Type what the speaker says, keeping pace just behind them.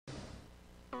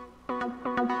The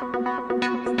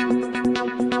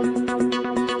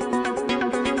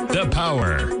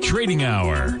Power Trading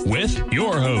Hour with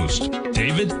your host,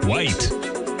 David White.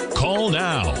 Call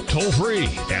now, toll free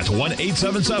at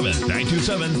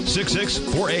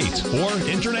 1-877-927-6648 or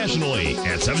internationally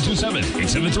at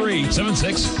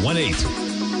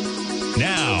 727-873-7618.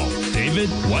 Now, David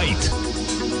White.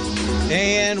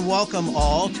 And welcome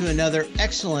all to another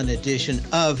excellent edition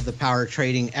of the Power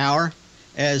Trading Hour.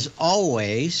 As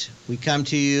always, we come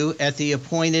to you at the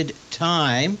appointed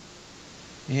time,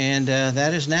 and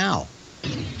that is now.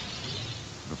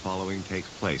 The following takes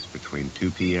place between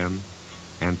 2 p.m.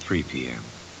 and 3 p.m.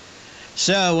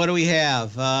 So what do we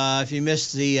have? If you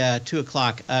missed the 2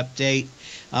 o'clock update,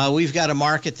 we've got a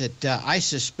market that I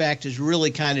suspect is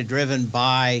really kind of driven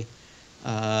by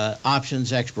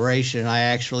options expiration. I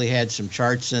actually had some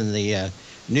charts in the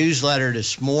newsletter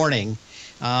this morning.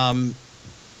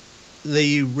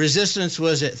 The resistance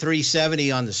was at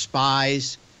 370 on the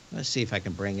SPYs. Let's see if I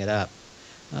can bring it up.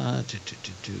 Yeah,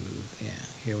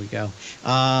 here we go.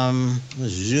 Let's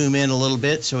zoom in a little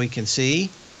bit so we can see.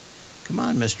 Come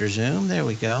on, Mr. Zoom. There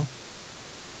we go.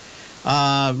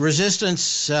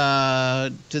 Resistance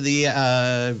to the,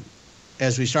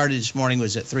 as we started this morning,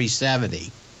 was at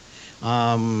 370.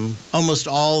 Almost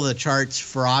all the charts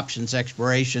for options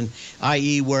expiration,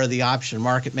 i.e. where the option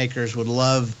market makers would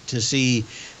love to see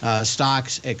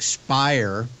stocks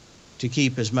expire to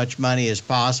keep as much money as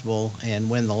possible and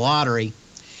win the lottery,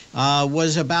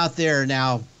 was about there.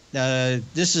 Now,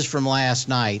 this is from last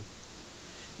night.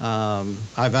 I've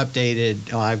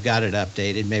updated, I've got it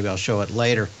updated. Maybe I'll show it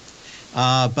later.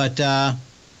 But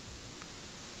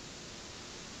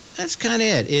that's kind of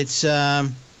it. It's...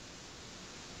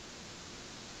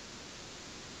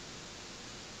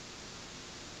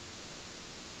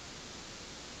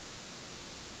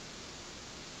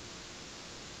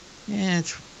 yeah,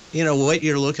 it's, you know, what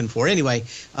you're looking for. Anyway,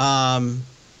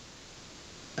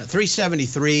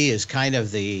 373 is kind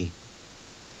of the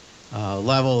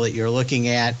level that you're looking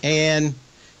at. And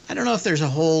I don't know if there's a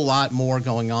whole lot more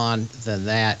going on than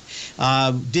that.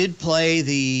 Did play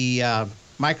the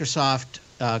Microsoft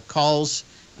calls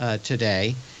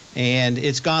today, and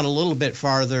it's gone a little bit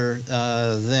farther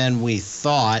than we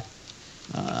thought.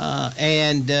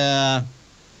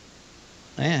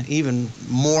 Yeah, even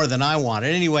more than I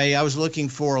wanted. Anyway, I was looking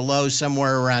for a low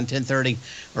somewhere around 10:30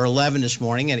 or 11 this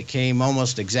morning, and it came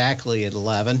almost exactly at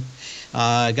 11.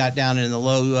 Got down in the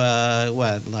low,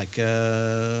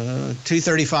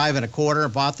 235 and a quarter.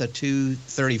 Bought the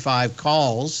 235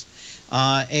 calls,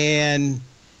 and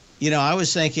you know, I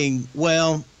was thinking,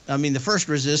 well, I mean, the first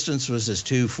resistance was this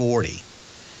 240.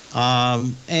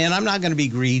 And I'm not going to be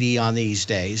greedy on these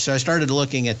days, so I started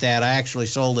looking at that. I actually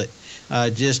sold it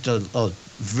just a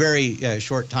very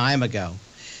short time ago.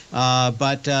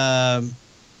 But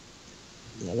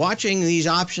watching these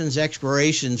options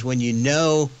expirations when you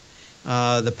know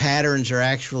the patterns are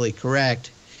actually correct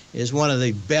is one of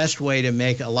the best way to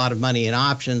make a lot of money in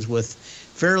options with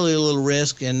fairly little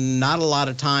risk and not a lot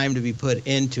of time to be put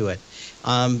into it.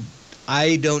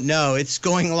 I don't know. It's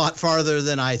going a lot farther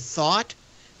than I thought.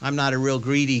 I'm not a real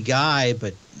greedy guy,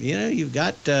 but, you know, you've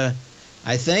got, I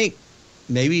think,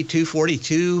 maybe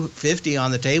 242.50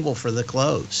 on the table for the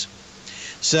close.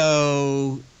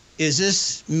 So does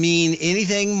this mean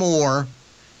anything more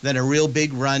than a real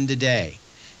big run today?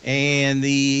 And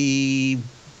the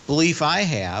belief I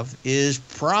have is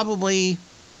probably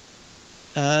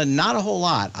not a whole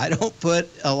lot. I don't put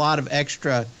a lot of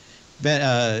extra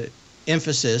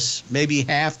emphasis, maybe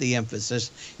half the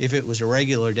emphasis if it was a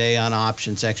regular day on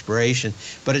options expiration,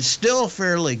 but it's still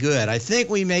fairly good. I think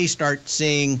we may start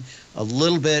seeing a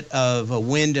little bit of a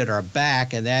wind at our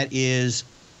back, and that is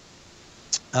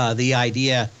the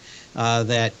idea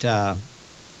that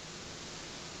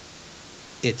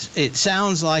it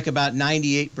sounds like about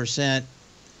 98%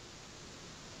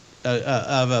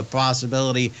 of a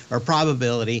possibility or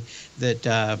probability that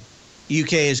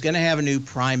UK is going to have a new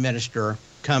prime minister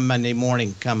come Monday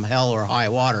morning, come hell or high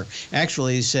water.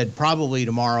 Actually, he said probably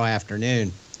tomorrow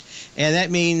afternoon. And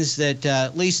that means that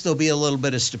at least there'll be a little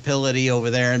bit of stability over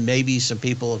there, and maybe some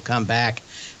people will come back.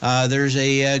 There's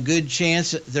a good chance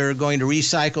that they're going to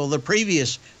recycle the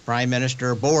previous Prime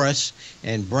Minister, Boris,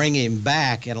 and bring him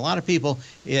back. And a lot of people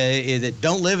that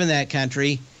don't live in that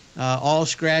country all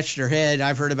scratch their head.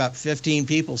 I've heard about 15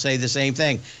 people say the same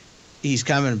thing. He's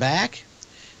coming back.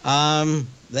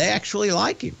 They actually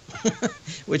like him,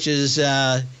 which is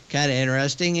kind of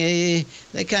interesting. They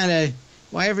kind of,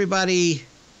 why everybody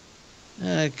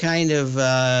kind of,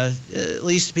 at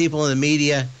least the people in the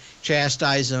media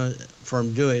chastise them for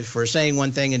saying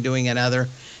one thing and doing another.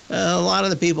 a lot of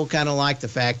the people kind of like the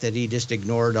fact that he just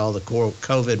ignored all the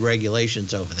COVID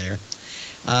regulations over there.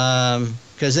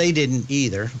 Because they didn't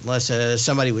either, unless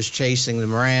somebody was chasing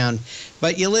them around.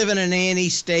 But you live in an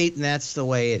anti-state, and that's the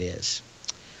way it is.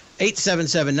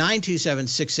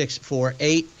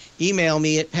 877-927-6648. Email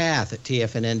me at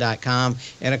path@tfnn.com.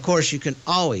 And, of course, you can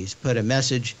always put a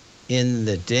message in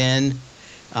the den.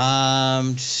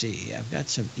 Let's see. I've got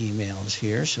some emails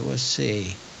here, so let's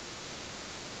see.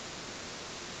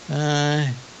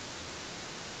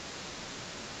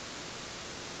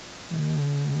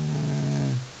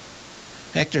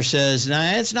 Hector says, "No,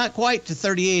 it's not quite to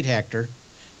 38, Hector.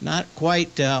 Not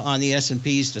quite on the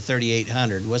S&Ps to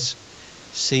 3,800. Let's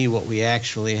see what we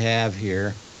actually have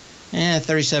here.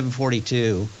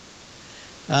 3742.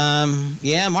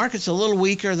 Yeah, market's a little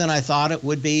weaker than I thought it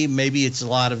would be. Maybe it's a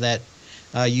lot of that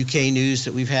UK news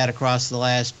that we've had across the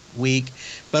last week.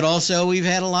 But also we've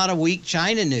had a lot of weak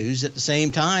China news at the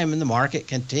same time, and the market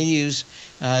continues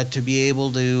to be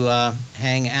able to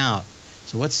hang out.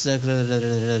 So what's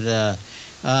the...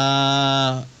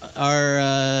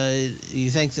 you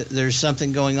think that there's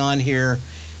something going on here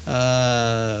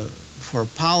for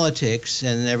politics,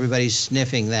 and everybody's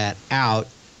sniffing that out?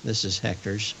 This is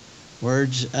Hector's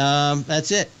words.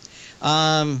 That's it.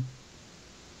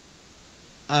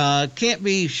 Can't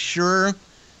be sure.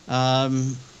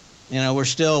 We're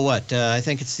still, I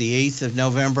think it's the 8th of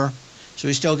November. So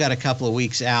we still got a couple of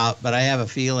weeks out, but I have a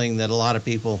feeling that a lot of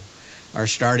people are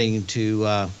starting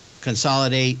to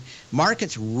consolidate.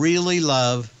 Markets really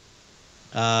love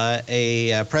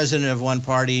a president of one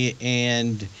party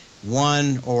and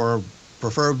one or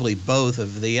preferably both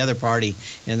of the other party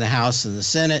in the House and the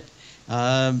Senate.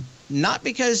 Not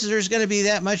because there's going to be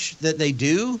that much that they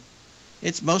do.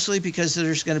 It's mostly because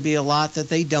there's going to be a lot that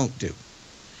they don't do.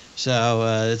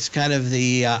 So it's kind of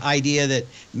the idea that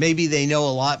maybe they know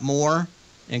a lot more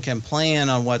and can plan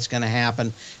on what's going to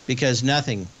happen, because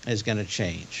nothing is going to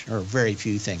change, or very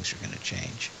few things are going to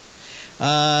change.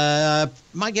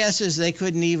 My guess is they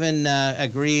couldn't even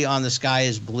agree on the sky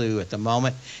is blue at the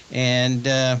moment, and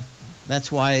that's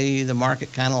why the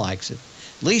market kind of likes it.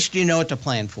 At least you know what to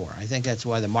plan for. I think that's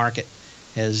why the market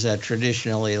has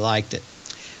traditionally liked it.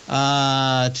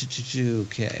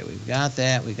 Okay, we've got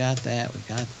that, we got that, we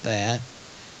got that.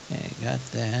 Okay, got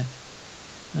that.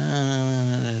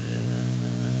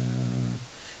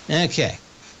 Okay.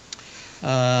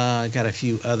 I got a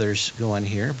few others going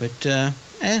here, but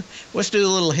let's do a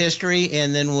little history,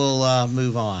 and then we'll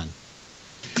move on.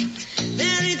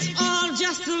 Then it's all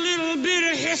just a little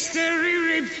bit of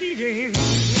history repeating.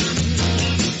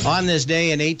 On this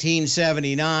day in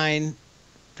 1879,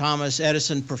 Thomas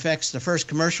Edison perfects the first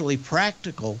commercially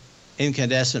practical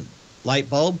incandescent light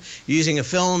bulb using a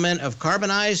filament of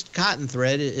carbonized cotton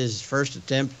thread. His first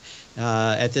attempt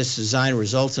at this design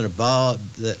results in a bulb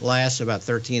that lasts about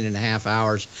 13 and a half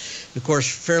hours. Of course,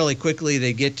 fairly quickly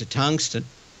they get to tungsten.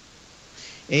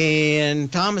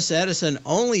 And Thomas Edison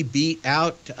only beat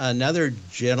out another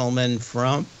gentleman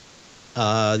from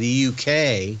the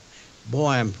UK.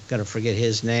 Boy, I'm going to forget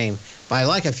his name, by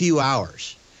like a few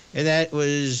hours. And that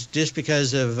was just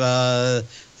because of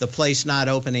the place not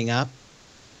opening up.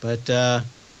 But yeah,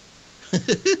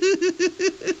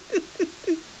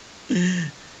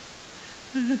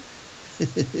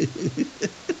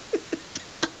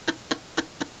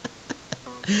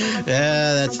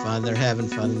 that's fun. They're having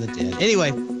fun in the den.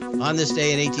 Anyway, on this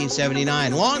day in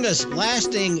 1879, longest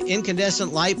lasting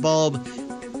incandescent light bulb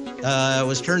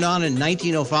was turned on in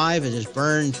 1905 and is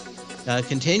burned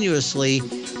continuously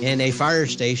in a fire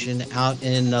station out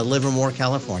in Livermore,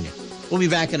 California. We'll be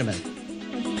back in a minute.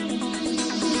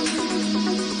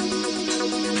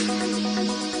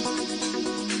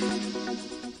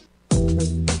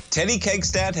 Teddy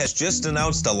Kegstad has just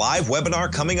announced a live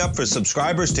webinar coming up for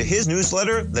subscribers to his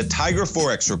newsletter, The Tiger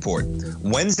Forex Report.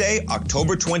 Wednesday,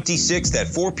 October 26th at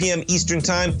 4 p.m. Eastern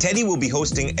Time, Teddy will be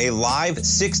hosting a live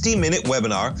 60-minute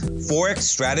webinar, Forex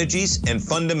Strategies and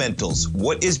Fundamentals,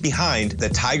 What is Behind the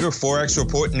Tiger Forex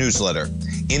Report newsletter.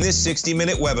 In this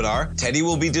 60-minute webinar, Teddy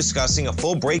will be discussing a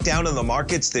full breakdown of the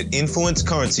markets that influence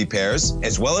currency pairs,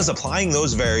 as well as applying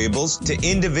those variables to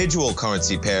individual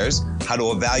currency pairs, how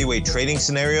to evaluate trading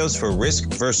scenarios for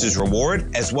risk versus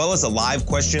reward, as well as a live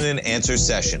question and answer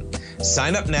session.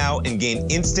 Sign up now and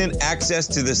gain instant access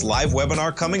to this live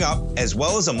webinar coming up, as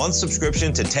well as a month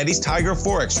subscription to Teddy's Tiger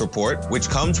Forex Report, which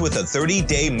comes with a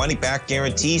 30-day money-back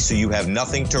guarantee, so you have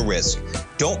nothing to risk.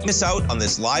 Don't miss out on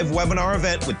this live webinar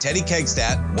event with Teddy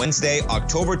Kegstad, Wednesday,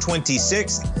 October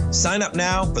 26th. Sign up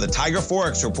now for the Tiger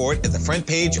Forex Report at the front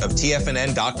page of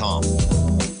TFNN.com.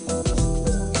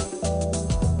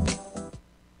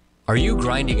 Are you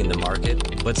grinding in the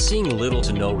market, but seeing little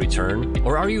to no return?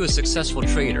 Or are you a successful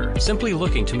trader, simply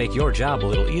looking to make your job a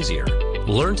little easier?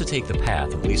 Learn to take the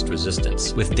path of least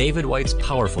resistance with David White's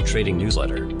powerful trading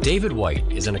newsletter. David White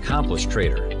is an accomplished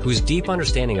trader whose deep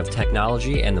understanding of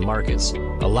technology and the markets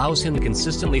allows him to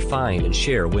consistently find and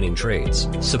share winning trades.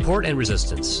 Support and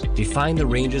resistance define the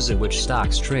ranges in which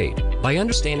stocks trade. By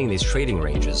understanding these trading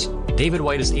ranges, David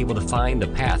White is able to find the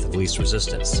path of least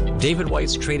resistance. David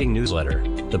White's trading newsletter,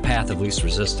 The Path of Least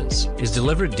Resistance, is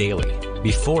delivered daily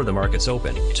before the markets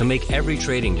open to make every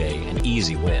trading day an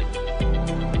easy win.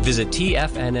 Visit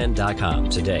TFNN.com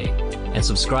today and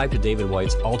subscribe to David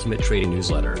White's Ultimate Trading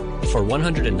Newsletter for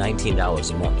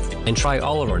 $119 a month and try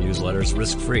all of our newsletters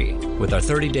risk-free with our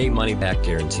 30-day money-back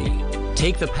guarantee.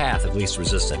 Take the path of least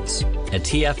resistance at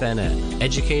TFNN,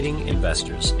 educating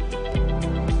investors.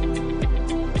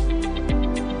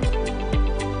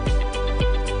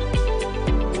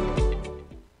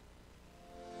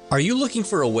 Are you looking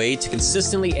for a way to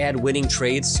consistently add winning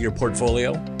trades to your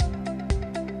portfolio?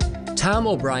 Tom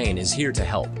O'Brien is here to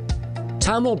help.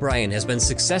 Tom O'Brien has been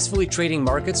successfully trading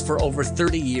markets for over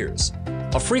 30 years.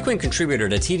 A frequent contributor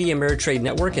to TD Ameritrade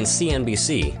Network and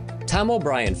CNBC, Tom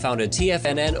O'Brien founded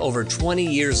TFNN over 20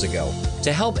 years ago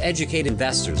to help educate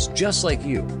investors just like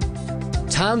you.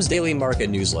 Tom's daily market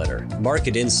newsletter,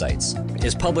 Market Insights,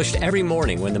 is published every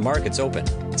morning when the markets open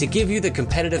to give you the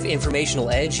competitive informational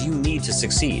edge you need to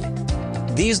succeed.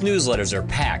 These newsletters are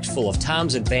packed full of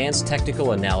Tom's advanced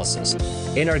technical analysis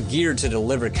and are geared to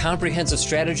deliver comprehensive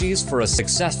strategies for a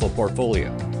successful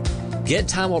portfolio. Get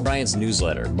Tom O'Brien's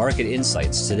newsletter, Market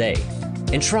Insights, today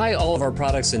and try all of our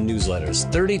products and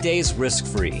newsletters 30 days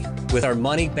risk-free with our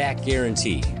money-back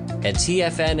guarantee at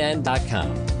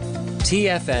TFNN.com.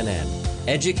 TFNN,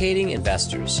 educating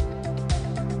investors.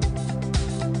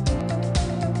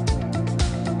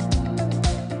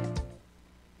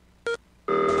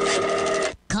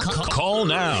 Call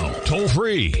now, toll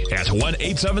free at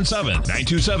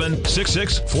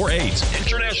 1-877-927-6648.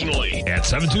 Internationally at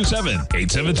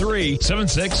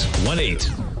 727-873-7618.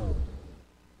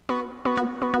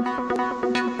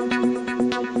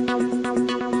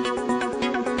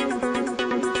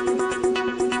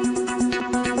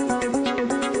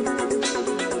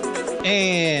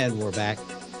 And we're back.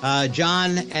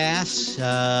 John asks,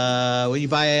 when you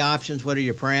buy options, what are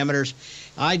your parameters?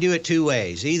 I do it two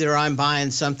ways. Either I'm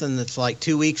buying something that's like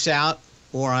 2 weeks out,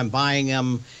 or I'm buying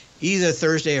them either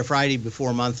Thursday or Friday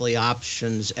before monthly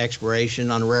options expiration.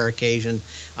 On a rare occasion,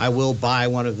 I will buy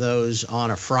one of those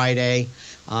on a Friday.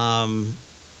 I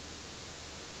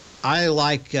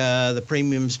like the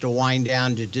premiums to wind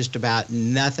down to just about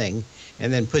nothing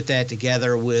and then put that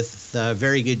together with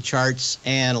very good charts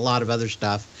and a lot of other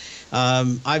stuff.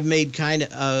 I've made kind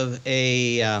of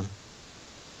a,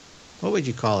 what would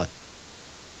you call it?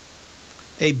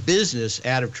 A business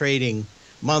out of trading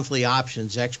monthly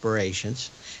options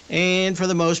expirations. And for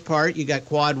the most part, you got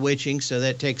quad witching, so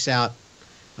that takes out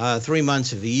 3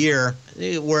 months of the year,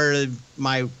 where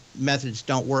my methods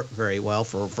don't work very well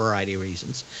for a variety of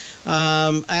reasons.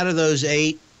 Out of those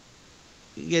 8,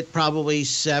 you get probably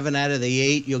 7 out of the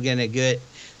 8, you're going to get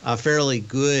a fairly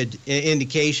good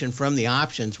indication from the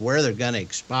options where they're going to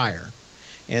expire.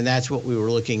 And that's what we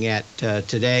were looking at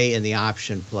today in the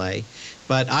option play.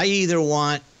 But I either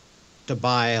want to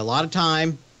buy a lot of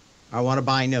time or I want to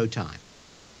buy no time.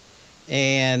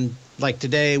 And like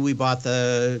today, we bought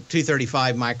the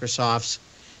 235 Microsofts.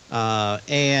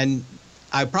 And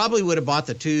I probably would have bought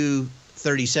the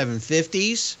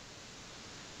 237.50s,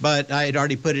 but I had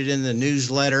already put it in the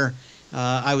newsletter.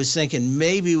 I was thinking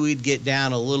maybe we'd get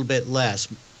down a little bit less,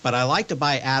 but I like to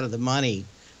buy out of the money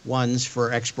ones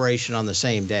for expiration on the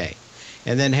same day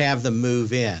and then have them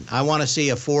move in. I want to see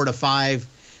a 4 to 5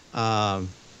 time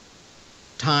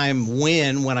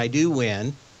win when I do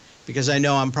win, because I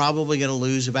know I'm probably going to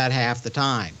lose about half the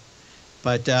time.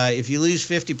 But if you lose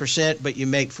 50%, but you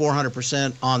make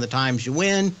 400% on the times you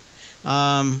win,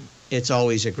 it's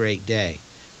always a great day.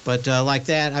 But like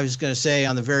that, I was going to say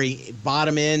on the very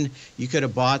bottom end, you could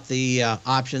have bought the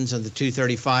options on the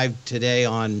 235 today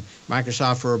on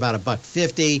Microsoft for about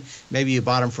 $1.50. Maybe you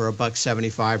bought them for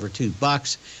 $1.75 or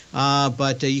 $2.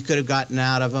 But you could have gotten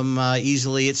out of them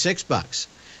easily at $6.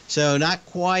 So not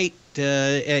quite.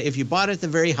 If you bought at the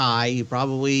very high, you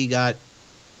probably got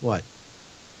what?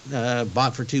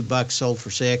 Bought for $2, sold for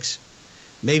 $6,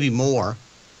 maybe more,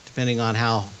 depending on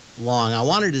how long. I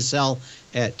wanted to sell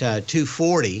at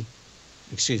 240,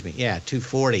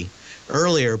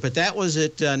 earlier, but that was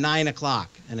at 9 o'clock.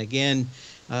 And again,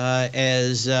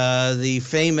 as the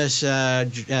famous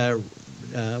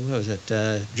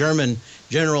German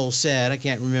general said, I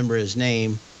can't remember his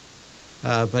name,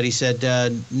 But he said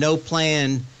no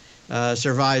plan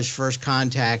survives first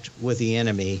contact with the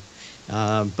enemy.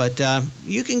 But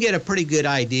you can get a pretty good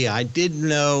idea. I did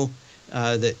know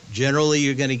that generally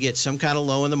you're going to get some kind of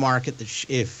low in the market that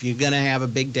if you're going to have a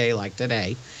big day like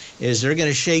today, is they're going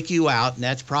to shake you out, and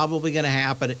that's probably going to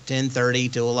happen at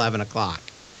 10:30 to 11 o'clock.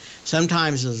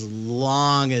 Sometimes as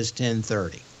long as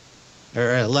 10:30 or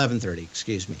 11:30,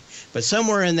 excuse me. But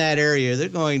somewhere in that area, they're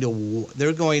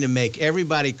going to make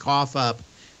everybody cough up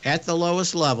at the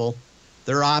lowest level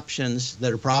their options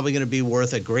that are probably going to be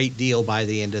worth a great deal by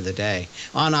the end of the day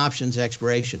on options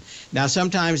expiration. Now,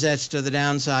 sometimes that's to the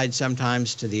downside,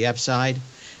 sometimes to the upside.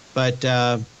 But,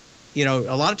 a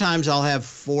lot of times I'll have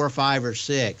 4 or 5 or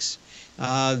 6.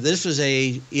 This was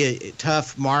a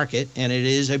tough market, and it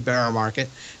is a bear market,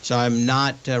 so I'm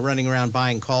not running around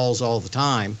buying calls all the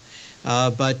time.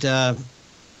 But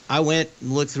I went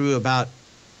and looked through about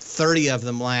 30 of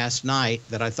them last night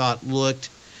that I thought looked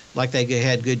like they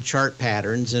had good chart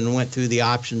patterns, and went through the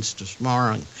options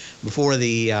tomorrow before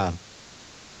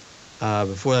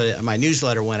my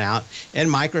newsletter went out. And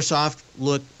Microsoft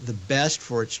looked the best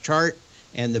for its chart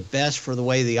and the best for the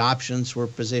way the options were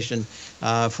positioned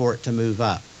for it to move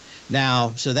up.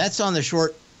 Now, so that's on the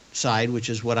short side, which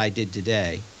is what I did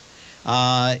today.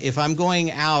 If I'm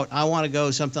going out, I want to go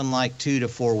something like 2 to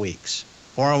 4 weeks,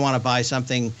 or I want to buy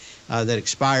something that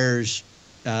expires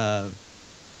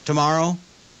tomorrow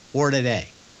or today.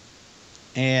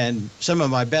 And some of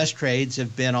my best trades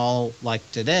have been all like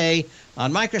today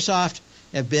on Microsoft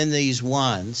have been these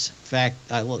ones. In fact,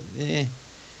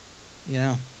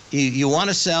 you want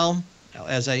to sell,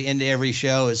 as I end every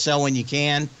show, is sell when you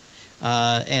can.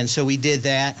 And so we did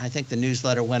that. I think the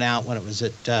newsletter went out when it was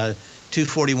at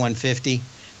 241.50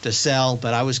 to sell,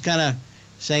 but I was kind of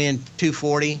saying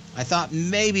 240. I thought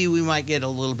maybe we might get a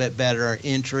little bit better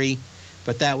entry,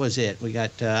 but that was it. We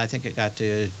got, I think it got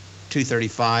to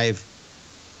 235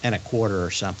 and a quarter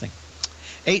or something.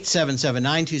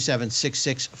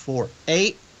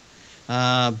 877-927-6648.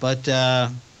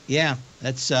 Yeah,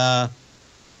 that's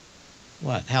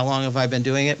what? How long have I been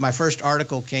doing it? My first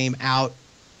article came out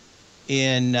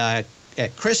in at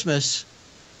Christmas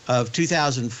of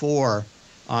 2004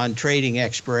 on trading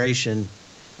expiration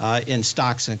in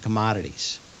stocks and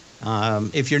commodities.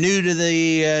 If you're new to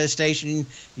the station,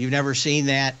 you've never seen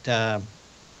that.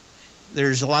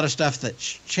 There's a lot of stuff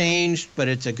that's changed, but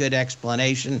it's a good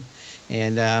explanation.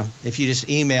 And if you just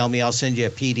email me, I'll send you a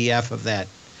PDF of that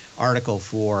article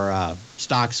for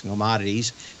stocks and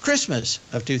commodities, Christmas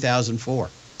of 2004.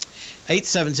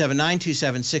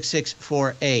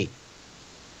 877-927-6648.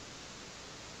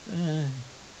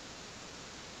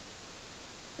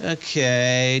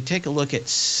 Okay, take a look at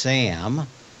Sam,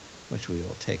 which we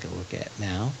will take a look at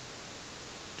now.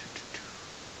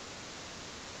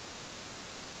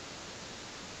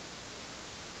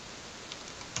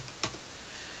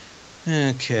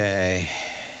 Okay.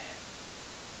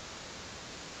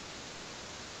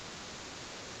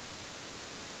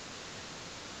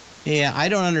 Yeah, I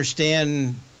don't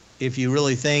understand if you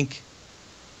really think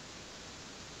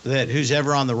that who's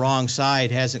ever on the wrong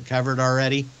side hasn't covered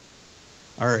already,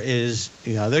 or is,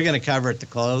 they're going to cover at the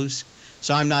close.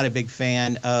 So I'm not a big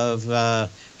fan of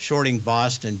shorting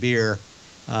Boston Beer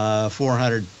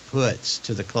 400 puts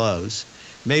to the close.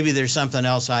 Maybe there's something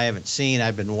else I haven't seen.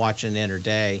 I've been watching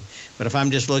interday. But if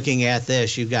I'm just looking at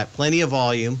this, you've got plenty of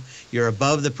volume. You're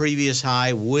above the previous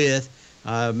high with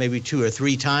maybe 2 or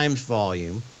 3 times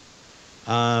volume.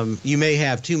 You may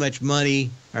have too much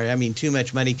money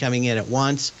coming in at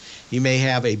once. You may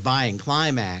have a buying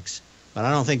climax, but I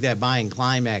don't think that buying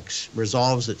climax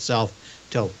resolves itself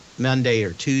till Monday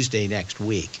or Tuesday next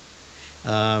week.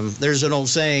 There's an old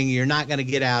saying, you're not going to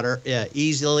get out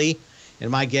easily. And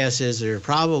my guess is there are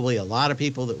probably a lot of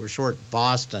people that were short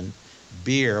Boston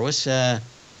Beer. Let's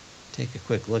take a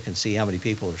quick look and see how many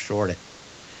people are short it.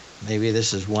 Maybe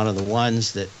this is one of the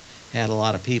ones that had a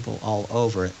lot of people all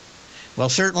over it. Well,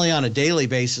 certainly on a daily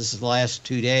basis, the last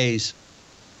 2 days,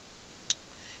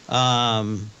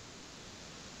 23%,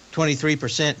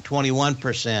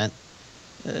 21%.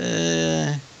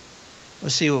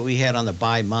 Let's see what we had on the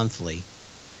bi-monthly.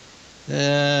 You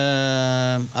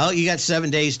got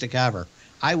 7 days to cover.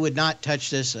 I would not touch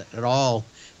this at all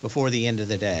before the end of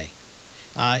the day.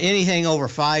 Anything over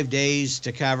 5 days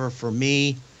to cover for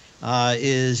me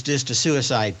is just a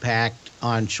suicide pact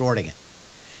on shorting it.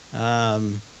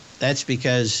 That's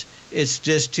because it's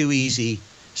just too easy,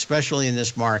 especially in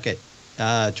this market,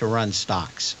 to run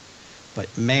stocks.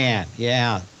 But man,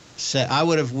 yeah, I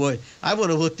would have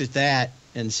looked at that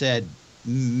and said,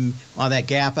 on that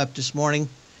gap up this morning,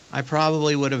 I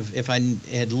probably would have, if I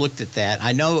had looked at that.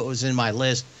 I know it was in my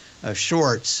list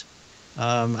shorts.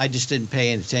 I just didn't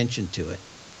pay any attention to it.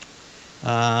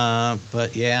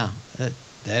 But yeah,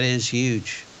 that is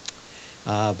huge.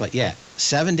 But yeah,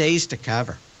 7 days to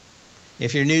cover.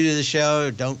 If you're new to the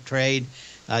show, don't trade.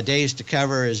 Days to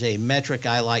cover is a metric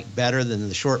I like better than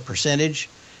the short percentage.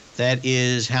 That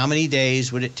is, how many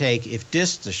days would it take if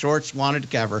just the shorts wanted to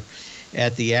cover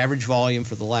at the average volume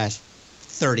for the last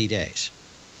 30 days.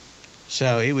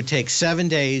 So it would take 7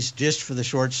 days just for the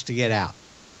shorts to get out.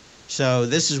 So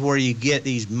this is where you get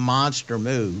these monster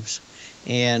moves,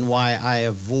 and why I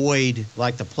avoid,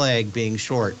 like the plague, being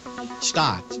short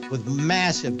stocks with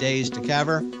massive days to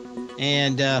cover.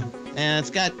 And it's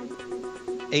got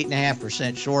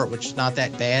 8.5% short, which is not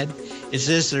that bad. It's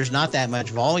just there's not that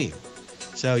much volume.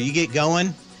 So you get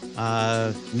going,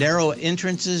 narrow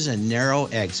entrances and narrow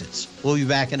exits. We'll be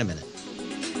back in a minute.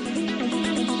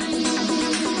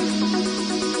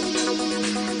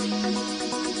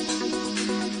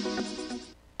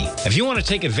 If you want to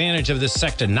take advantage of this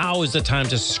sector, now is the time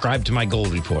to subscribe to my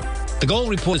Gold Report. The Gold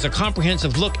Report is a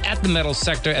comprehensive look at the metals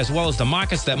sector as well as the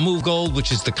markets that move gold,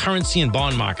 which is the currency and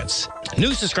bond markets.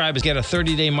 New subscribers get a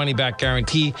 30-day money-back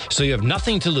guarantee, so you have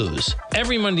nothing to lose.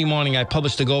 Every Monday morning, I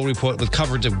publish the Gold Report with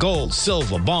coverage of gold,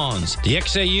 silver, bonds, the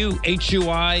XAU,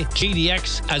 HUI,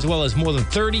 GDX, as well as more than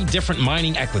 30 different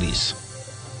mining equities.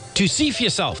 To see for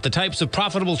yourself the types of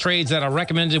profitable trades that are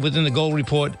recommended within the Gold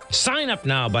Report, sign up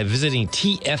now by visiting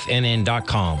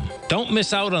TFNN.com. Don't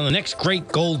miss out on the next great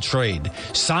gold trade.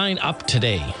 Sign up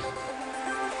today.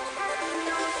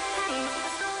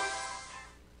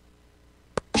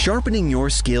 Sharpening your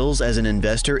skills as an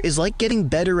investor is like getting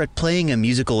better at playing a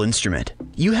musical instrument.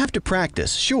 You have to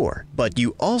practice, sure, but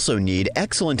you also need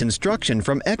excellent instruction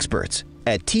from experts.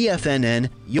 At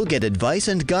TFNN, you'll get advice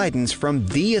and guidance from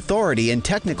the authority in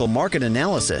technical market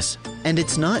analysis. And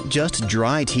it's not just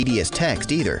dry, tedious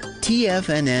text either.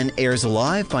 TFNN airs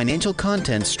live financial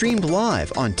content streamed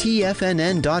live on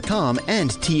TFNN.com and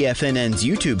TFNN's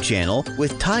YouTube channel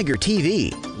with Tiger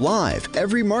TV, live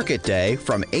every market day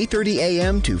from 8:30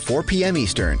 a.m. to 4 p.m.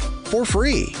 Eastern. For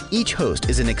free. Each host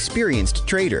is an experienced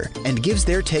trader and gives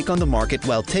their take on the market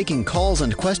while taking calls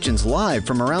and questions live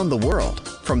from around the world.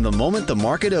 From the moment the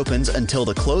market opens until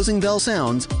the closing bell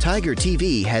sounds, Tiger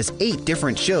TV has 8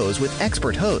 different shows with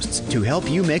expert hosts to help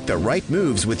you make the right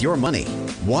moves with your money.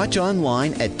 Watch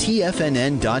online at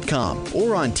TFNN.com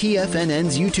or on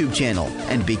TFNN's YouTube channel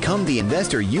and become the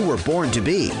investor you were born to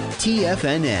be.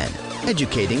 TFNN,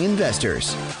 educating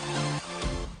investors.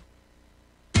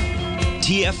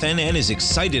 TFNN is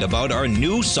excited about our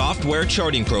new software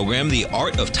charting program, The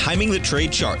Art of Timing the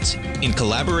Trade Charts. In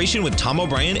collaboration with Tom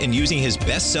O'Brien and using his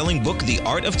best-selling book, The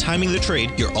Art of Timing the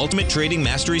Trade, Your Ultimate Trading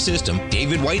Mastery System,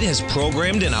 David White has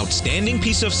programmed an outstanding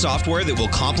piece of software that will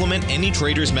complement any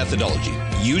trader's methodology.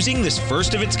 Using this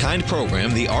first-of-its-kind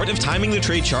program, The Art of Timing the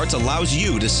Trade Charts allows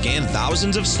you to scan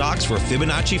thousands of stocks for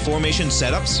Fibonacci formation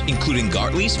setups, including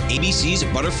Gartley's,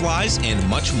 ABCs, butterflies, and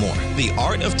much more. The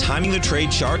Art of Timing the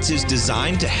Trade Charts is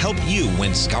designed to help you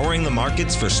when scouring the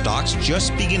markets for stocks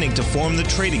just beginning to form the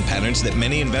trading patterns that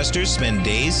many investors spend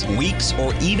days, weeks,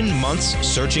 or even months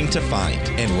searching to find.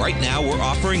 And right now, we're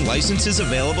offering licenses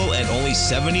available at only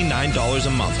 $79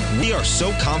 a month. We are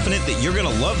so confident that you're going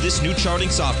to love this new charting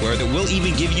software that will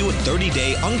even give you a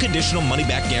 30-day unconditional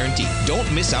money-back guarantee. Don't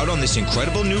miss out on this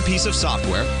incredible new piece of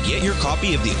software. Get your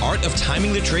copy of The Art of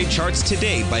Timing the Trade Charts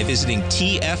today by visiting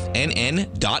TFNN.com.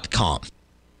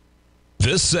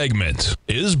 This segment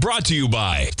is brought to you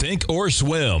by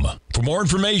Thinkorswim. For more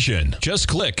information, just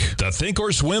click the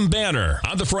Thinkorswim banner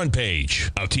on the front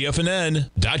page of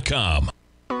TFNN.com.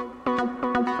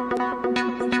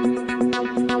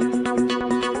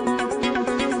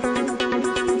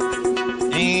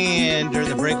 And during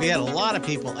the break, we had a lot of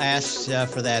people ask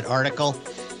for that article,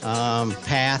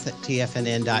 path at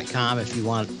TFNN.com, if you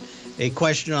want a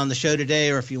question on the show today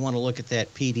or if you want to look at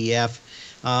that PDF.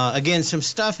 Again, some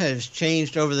stuff has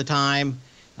changed over the time,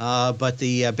 but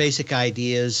the basic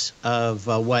ideas of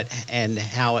what and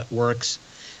how it works.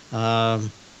 Well,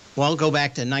 I'll go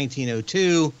back to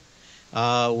 1902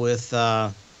 with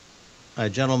a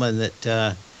gentleman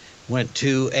that went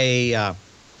to a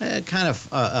kind of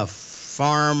a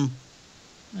farm,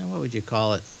 what would you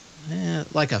call it?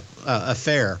 Like a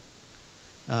fair.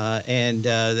 And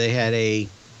they had a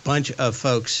bunch of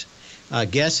folks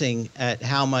guessing at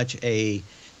how much a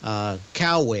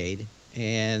cow weighed,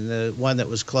 and the one that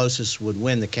was closest would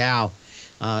win the cow.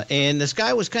 And this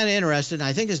guy was kind of interested.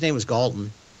 I think his name was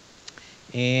Galton,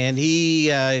 and he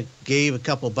gave a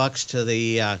couple bucks to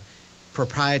the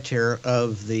proprietor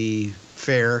of the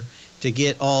fair to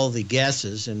get all the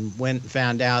guesses, and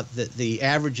found out that the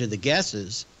average of the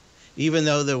guesses even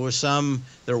though there were some,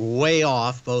 they're way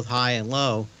off, both high and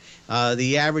low.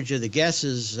 The average of the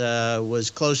guesses was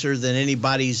closer than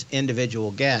anybody's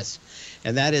individual guess.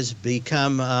 And that has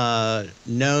become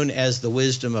known as the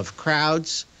wisdom of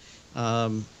crowds.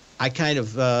 I kind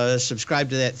of subscribe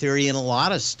to that theory in a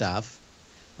lot of stuff,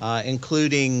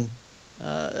 including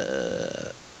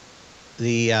the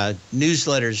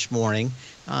newsletter this morning.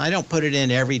 I don't put it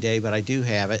in every day, but I do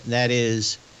have it, and that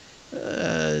is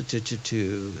the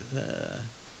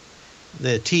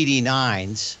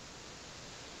TD9s.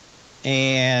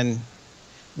 And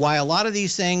while a lot of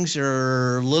these things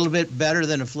are a little bit better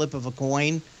than a flip of a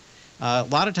coin, a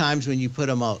lot of times when you put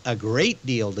them a great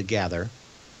deal together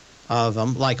of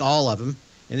them, like all of them,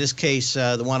 in this case,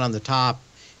 the one on the top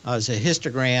is a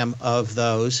histogram of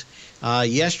those.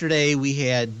 Yesterday we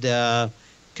had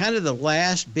kind of the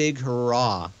last big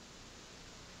hurrah,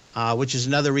 which is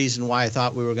another reason why I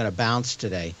thought we were going to bounce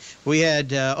today. We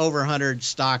had over 100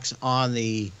 stocks on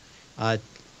the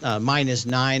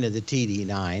 -9 of the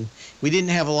TD9. We didn't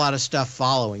have a lot of stuff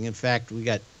following. In fact, we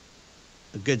got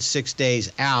a good 6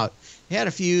 days out. We had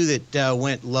a few that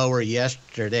went lower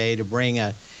yesterday to bring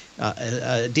a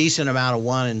decent amount of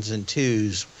ones and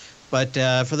twos. But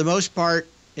for the most part,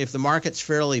 if the market's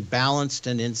fairly balanced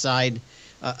and inside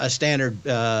a standard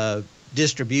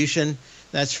distribution,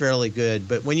 that's fairly good.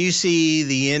 But when you see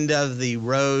the end of the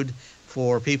road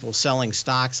for people selling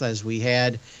stocks as we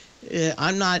had,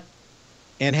 I'm not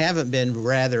and haven't been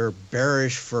rather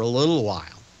bearish for a little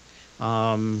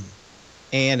while.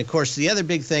 And, of course, the other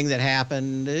big thing that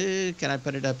happened, can I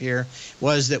put it up here,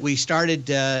 was that we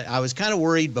started, I was kind of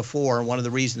worried before, one of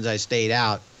the reasons I stayed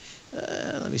out.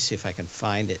 Let me see if I can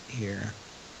find it here.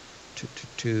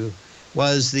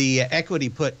 Was the equity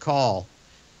put call.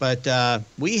 But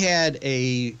we had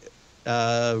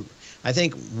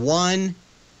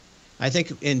I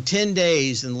think in 10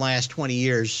 days in the last 20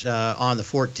 years, on the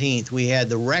 14th, we had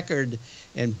the record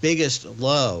and biggest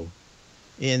low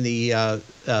in the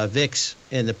VIX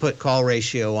in the put-call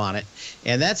ratio on it.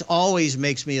 And that's always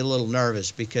makes me a little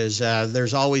nervous because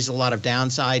there's always a lot of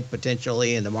downside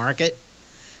potentially in the market.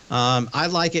 I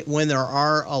like it when there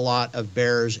are a lot of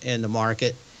bears in the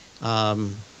market.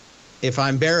 If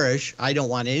I'm bearish, I don't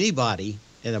want anybody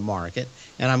in the market,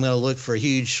 and I'm going to look for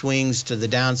huge swings to the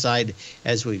downside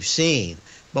as we've seen.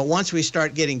 But once we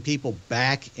start getting people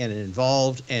back and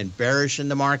involved and bearish in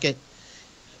the market,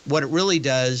 what it really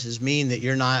does is mean that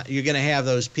you're going to have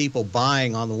those people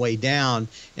buying on the way down,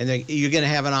 and you're going to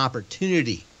have an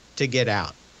opportunity to get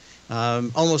out.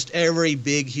 Almost every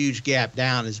big, huge gap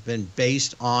down has been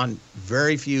based on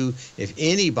very few, if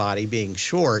anybody, being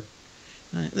short.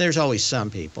 There's always some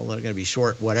people that are going to be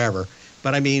short, whatever.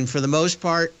 But I mean, for the most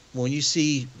part, when you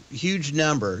see huge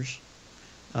numbers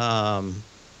of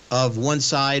one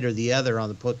side or the other on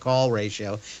the put-call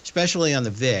ratio, especially on the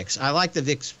VIX, I like the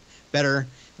VIX better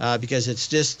because it's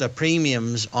just the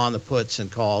premiums on the puts and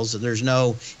calls. There's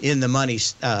no in-the-money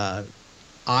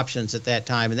options at that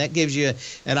time, and that gives you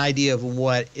an idea of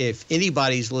what, if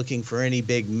anybody's looking for any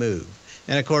big move.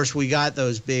 And, of course, we got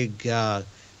those big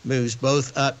moves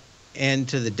both up and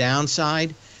to the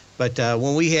downside. But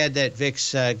when we had that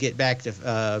VIX get back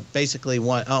to basically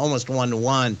almost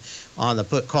 1-to-1 on the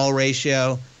put-call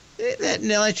ratio, that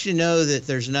lets you know that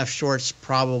there's enough shorts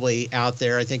probably out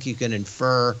there. I think you can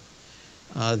infer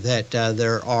that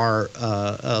there are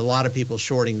a lot of people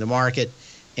shorting the market.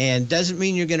 And doesn't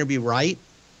mean you're going to be right.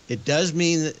 It does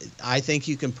mean that I think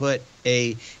you can put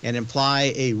and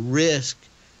imply a risk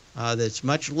that's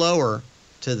much lower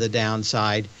to the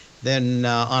downside than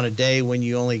on a day when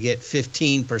you only get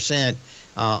 15%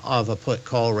 of a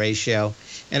put-call ratio.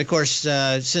 And, of course,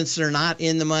 since they're not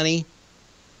in the money,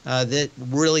 that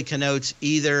really connotes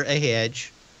either a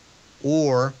hedge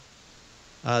or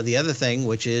the other thing,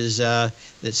 which is that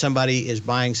somebody is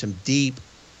buying some deep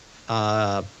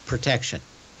protection.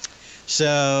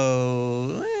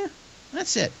 So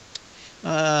that's it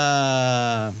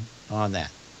on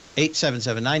that.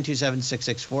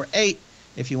 877-927-6648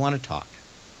 if you want to talk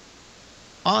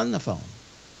on the phone.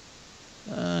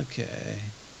 Okay.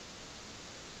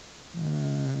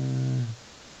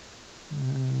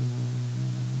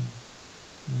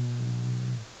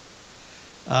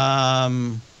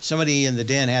 Somebody in the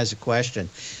den has a question.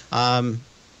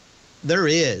 There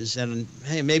is, and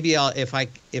hey, maybe if I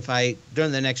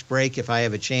during the next break, if I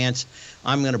have a chance,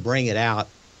 I'm going to bring it out.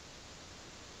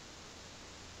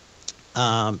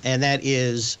 And that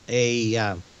is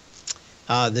the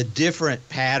different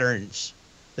patterns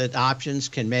that options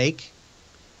can make,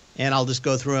 and I'll just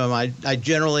go through them.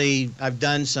 I've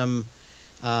done some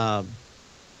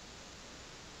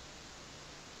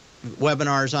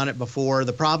webinars on it before.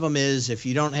 The problem is if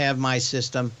you don't have my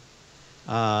system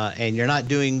and you're not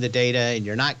doing the data and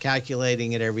you're not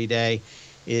calculating it every day,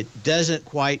 it doesn't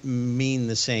quite mean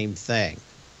the same thing.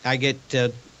 I get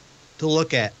to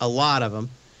look at a lot of them,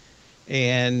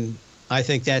 and I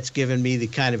think that's given me the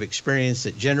kind of experience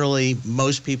that generally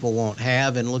most people won't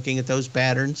have in looking at those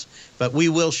patterns, but we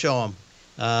will show them.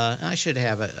 I should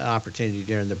have an opportunity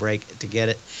during the break to get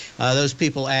it. Those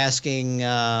people asking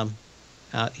out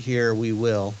here, we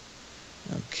will.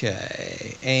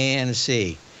 Okay, and let's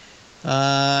see.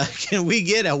 Can we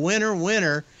get a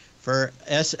winner for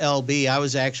SLB? I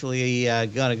was actually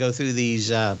going to go through these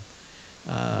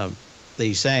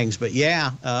things, but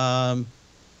yeah,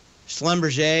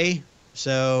 Schlumberger.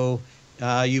 So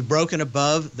you've broken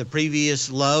above the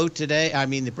previous low today. I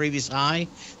mean, the previous high.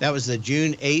 That was the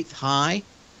June 8th high.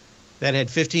 That had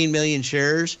 15 million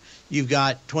shares. You've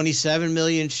got 27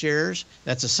 million shares.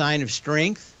 That's a sign of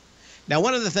strength. Now,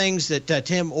 one of the things that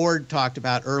Tim Ord talked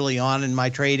about early on in my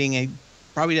trading, he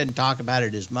probably doesn't talk about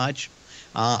it as much.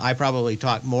 I probably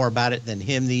talk more about it than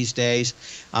him these days,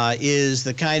 is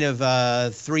the kind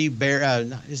of three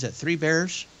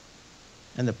bears?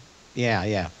 And the,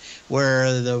 yeah.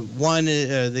 Where the one,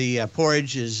 the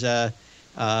porridge is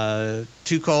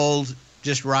too cold,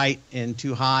 just right, and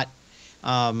too hot.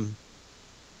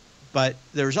 But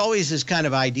there's always this kind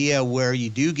of idea where you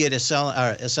do get a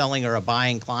selling or a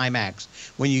buying climax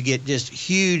when you get just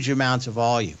huge amounts of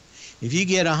volume. If you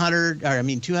get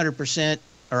 200%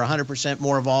 or 100%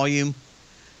 more volume,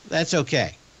 that's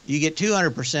okay. You get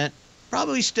 200%,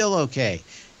 probably still okay.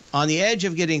 On the edge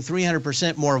of getting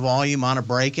 300% more volume on a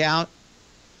breakout,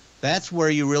 that's where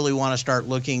you really want to start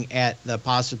looking at the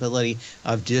possibility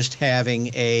of just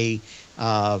having a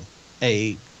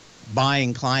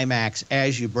buying climax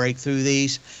as you break through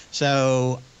these.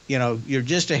 So, you're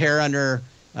just a hair under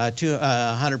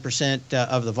 100%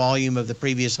 of the volume of the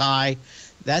previous high.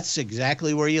 That's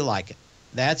exactly where you like it.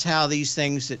 That's how these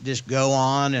things that just go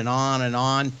on and on and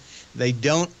on, they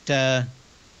don't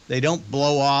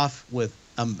blow off with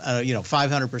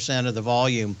 500% of the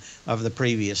volume of the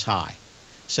previous high.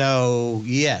 So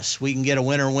yes, we can get a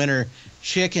winner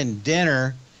chicken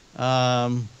dinner.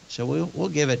 So we'll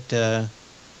give it a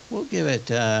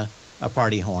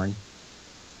party horn.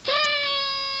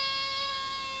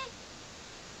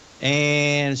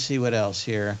 And see what else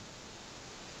here.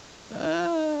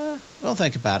 We'll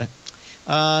think about it.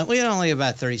 We only have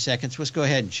about 30 seconds. Let's go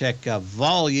ahead and check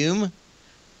volume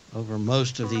over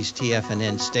most of these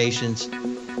TFNN stations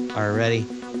already.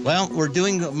 Well, we're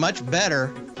doing much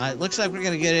better. It looks like we're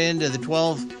going to get into the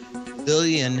 12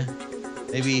 billion,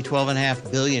 maybe 12.5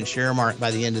 billion share mark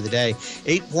by the end of the day.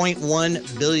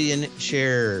 8.1 billion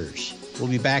shares. We'll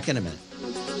be back in a minute.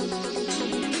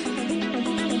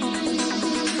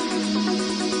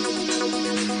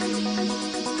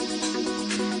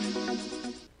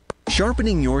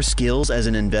 Sharpening your skills as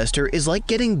an investor is like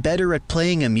getting better at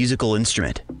playing a musical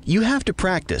instrument. You have to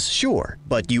practice, sure,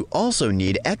 but you also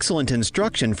need excellent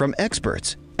instruction from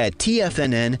experts. At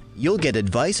TFNN, you'll get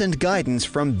advice and guidance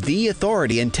from the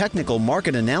authority in technical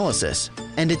market analysis.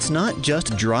 And it's not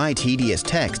just dry, tedious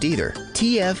text either.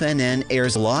 TFNN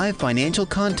airs live financial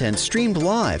content streamed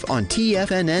live on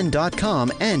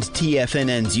TFNN.com and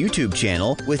TFNN's YouTube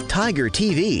channel with Tiger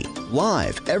TV,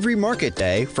 live every market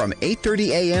day from 8:30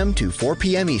 a.m. to 4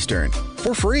 p.m. Eastern.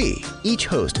 For free. Each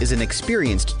host is an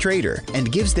experienced trader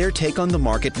and gives their take on the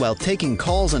market while taking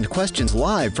calls and questions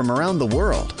live from around the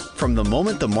world. From the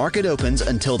moment the market opens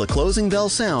until the closing bell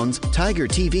sounds, Tiger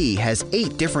TV has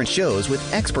 8 different shows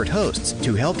with expert hosts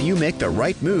to help you make the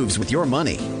right moves with your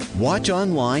money. Watch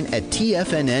online at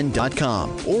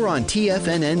TFNN.com or on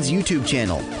TFNN's YouTube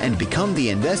channel and become the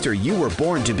investor you were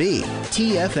born to be.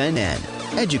 TFNN,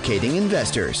 educating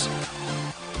investors.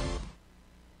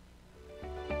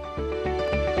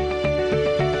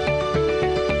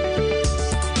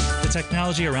 The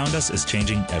technology around us is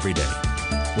changing every day.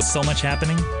 With so much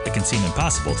happening, it can seem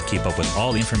impossible to keep up with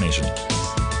all the information.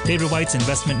 David White's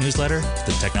investment newsletter,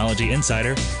 The Technology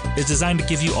Insider, is designed to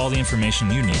give you all the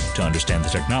information you need to understand the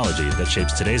technology that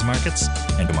shapes today's markets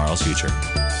and tomorrow's future.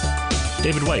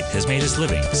 David White has made his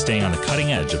living staying on the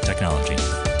cutting edge of technology.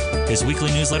 His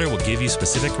weekly newsletter will give you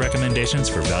specific recommendations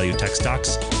for value tech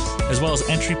stocks, as well as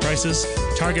entry prices,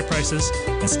 target prices,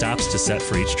 and stops to set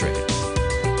for each trade.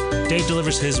 Dave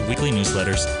delivers his weekly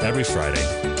newsletters every Friday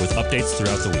with updates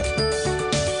throughout the week.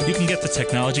 You can get the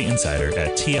Technology Insider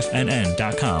at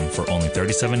TFNN.com for only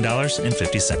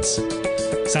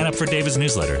 $37.50. Sign up for David's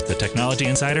newsletter, The Technology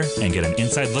Insider, and get an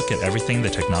inside look at everything the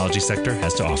technology sector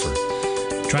has to offer.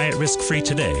 Try it risk-free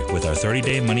today with our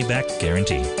 30-day money-back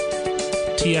guarantee.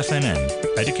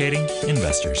 TFNN, educating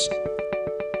investors.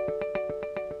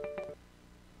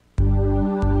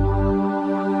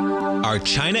 Are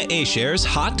China A-shares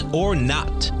hot or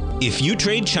not? If you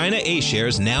trade China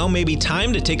A-shares, now may be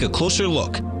time to take a closer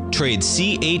look. Trade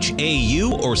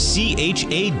CHAU or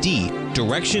CHAD,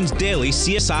 Directions Daily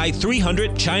CSI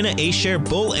 300 China A-share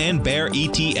Bull and Bear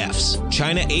ETFs.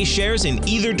 China A-shares in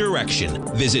either direction.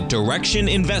 Visit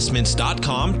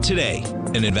directioninvestments.com today.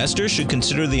 An investor should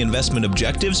consider the investment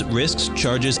objectives, risks,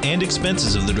 charges, and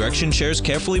expenses of the Direction shares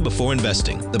carefully before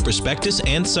investing. The prospectus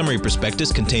and summary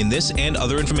prospectus contain this and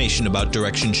other information about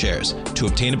Direction shares. To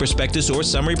obtain a prospectus or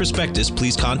summary prospectus,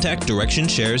 please contact Direction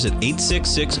shares at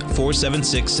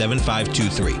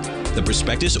 866-476-7523. The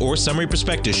prospectus or summary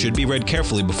prospectus should be read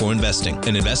carefully before investing.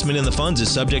 An investment in the funds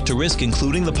is subject to risk,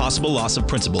 including the possible loss of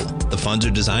principal. The funds are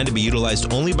designed to be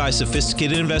utilized only by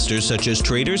sophisticated investors such as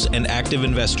traders and active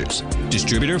investors.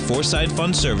 Distributor Foreside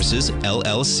Fund Services,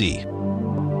 LLC.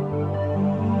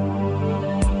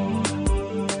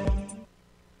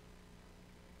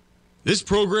 This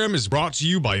program is brought to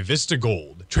you by Vista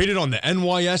Gold, traded on the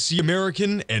NYSE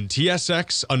American and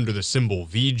TSX under the symbol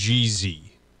VGZ.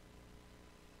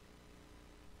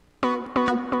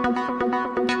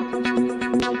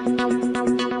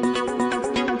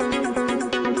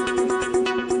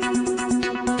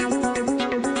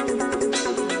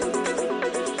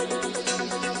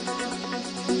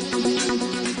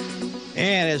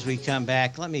 And as we come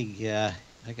back, let me, I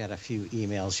got a few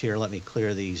emails here. Let me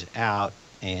clear these out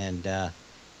and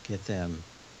get them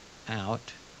out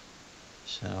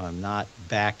so I'm not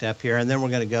backed up here. And then we're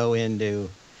going to go into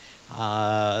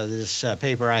this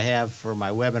paper I have for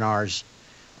my webinars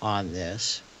on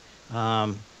this.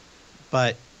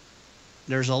 But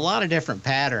there's a lot of different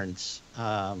patterns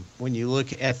when you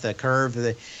look at the curve.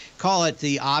 They call it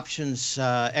the options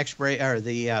expiration, or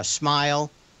the smile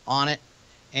on it.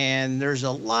 And there's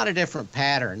a lot of different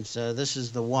patterns. This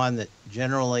is the one that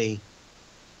generally,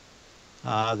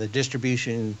 the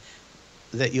distribution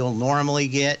that you'll normally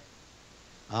get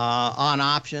on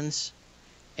options.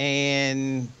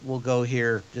 And we'll go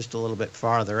here just a little bit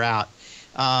farther out.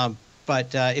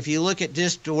 But if you look at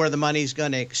just where the money's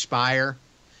going to expire,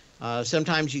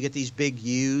 sometimes you get these big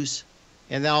U's.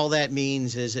 And all that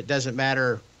means is it doesn't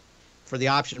matter for the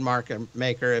option market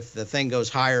maker if the thing goes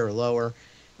higher or lower.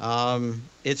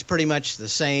 It's pretty much the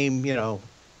same, you know,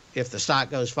 if the stock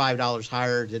goes $5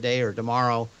 higher today or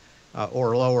tomorrow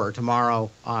or lower tomorrow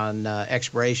on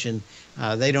expiration,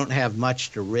 they don't have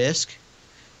much to risk.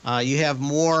 You have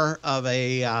more of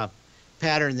a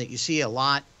pattern that you see a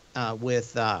lot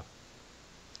with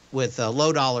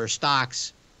low dollar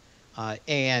stocks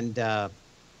and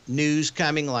news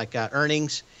coming like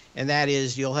earnings, and that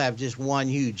is you'll have just one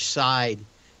huge side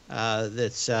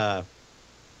that's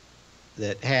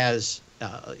that has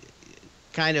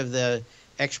kind of the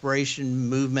expiration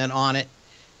movement on it.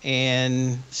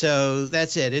 And so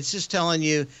that's it. It's just telling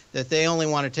you that they only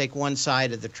want to take one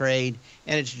side of the trade,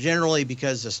 and it's generally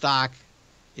because the stock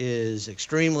is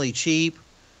extremely cheap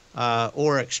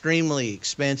or extremely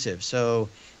expensive. So,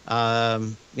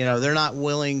 you know, they're not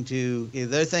willing to,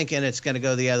 they're thinking it's going to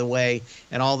go the other way,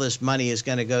 and all this money is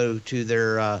going to go to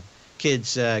their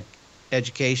kids'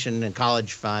 education and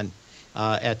college fund.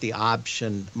 At the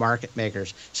option market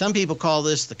makers. Some people call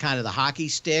this the kind of the hockey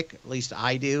stick, at least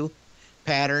I do,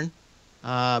 pattern.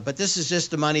 But this is just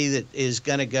the money that is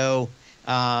going to go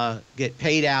get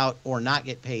paid out or not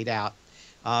get paid out.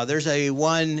 There's a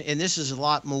one, and this is a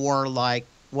lot more like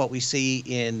what we see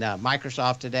in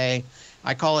Microsoft today.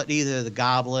 I call it either the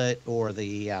goblet or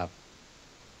the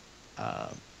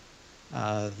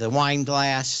wine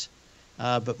glass,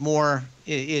 but more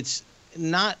it's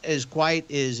not as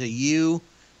quite as a U,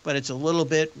 but it's a little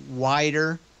bit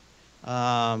wider.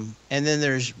 And then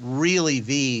there's really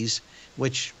V's,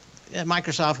 which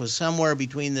Microsoft was somewhere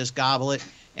between this goblet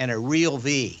and a real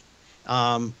V.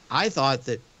 I thought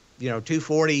that, you know,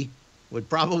 240 would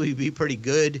probably be pretty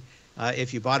good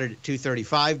if you bought it at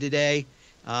 235 today.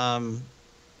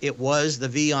 It was, the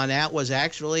V on that was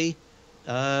actually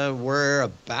where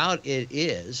about it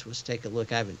is. Let's take a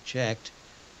look. I haven't checked.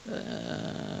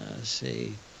 Let's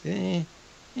see.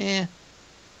 Yeah.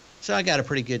 So I got a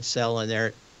pretty good sell in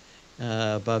there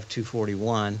above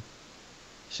 241.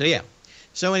 So yeah.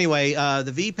 So anyway,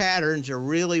 the V patterns are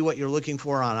really what you're looking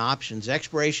for on options.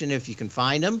 Expiration, if you can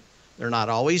find them, they're not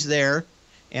always there,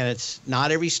 and it's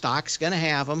not every stock's going to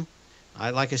have them.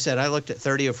 Like I said, I looked at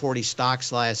 30 or 40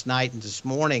 stocks last night and this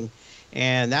morning,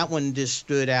 and that one just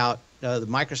stood out. The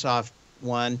Microsoft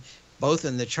one, both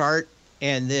in the chart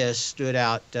and this stood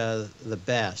out the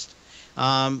best.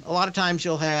 A lot of times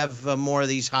you'll have more of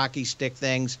these hockey stick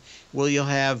things. You'll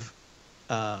have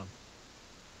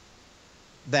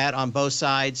that on both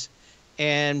sides,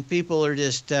 and people are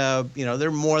just,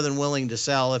 they're more than willing to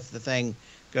sell if the thing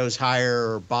goes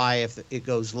higher or buy if it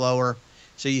goes lower.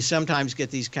 So you sometimes get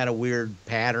these kind of weird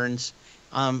patterns.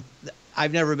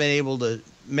 I've never been able to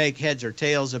make heads or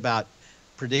tails about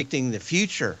predicting the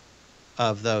future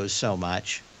of those so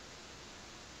much.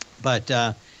 But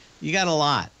you got a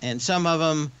lot, and some of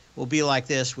them will be like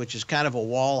this, which is kind of a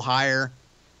wall higher.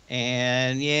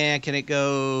 And can it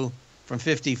go from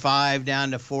 55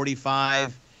 down to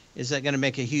 45? Is that going to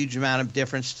make a huge amount of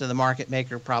difference to the market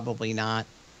maker? Probably not.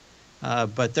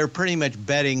 But they're pretty much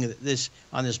betting this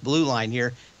on this blue line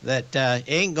here that it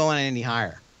ain't going any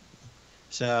higher.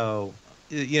 So,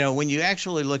 when you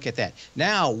actually look at that.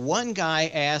 Now, one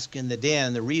guy asked in the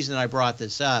den, the reason I brought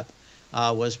this up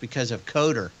was because of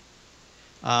Coder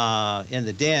in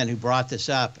the den who brought this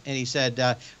up. And he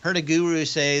said, heard a guru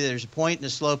say there's a point in the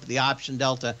slope of the option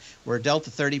delta where delta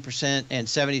 30% and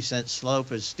 70%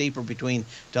 slope is steeper between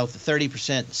delta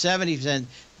 30% and 70%.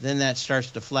 Then that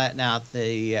starts to flatten out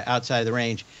the outside of the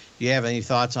range. Do you have any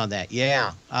thoughts on that?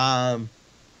 Yeah. A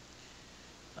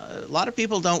lot of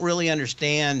people don't really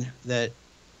understand that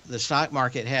the stock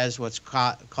market has what's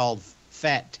called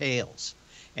fat tails.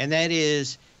 And that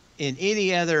is in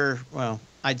any other,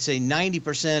 I'd say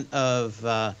 90%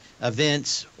 of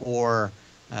events or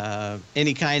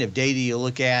any kind of data you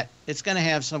look at, it's going to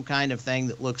have some kind of thing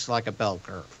that looks like a bell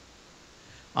curve.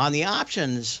 On the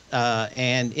options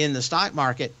and in the stock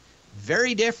market,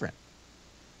 very different.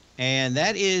 And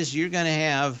that is you're going to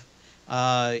have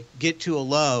get to a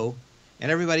low, and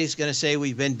everybody's going to say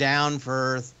we've been down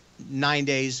for 9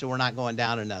 days, so we're not going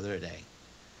down another day.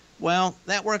 Well,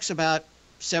 that works about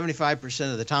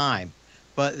 75% of the time.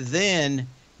 But then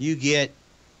you get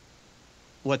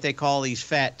what they call these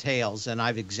fat tails, and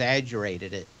I've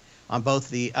exaggerated it on both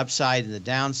the upside and the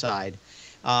downside.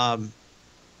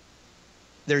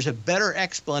 There's a better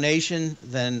explanation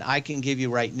than I can give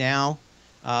you right now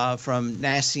from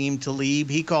Nassim Taleb.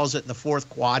 He calls it the fourth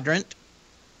quadrant.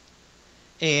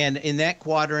 And in that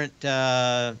quadrant,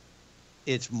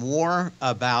 it's more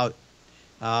about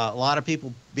a lot of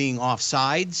people being off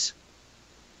sides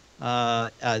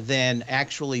than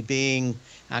actually being,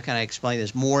 how can I explain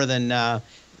this, more than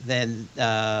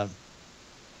they're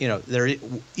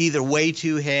either way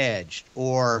too hedged,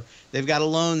 or they've got a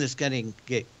loan that's going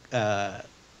to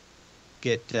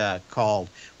get called,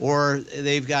 or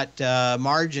they've got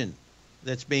margin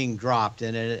that's being dropped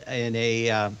in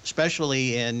a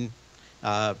especially in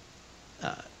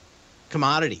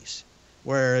commodities,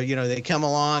 where they come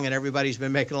along and everybody's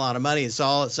been making a lot of money, and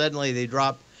so suddenly they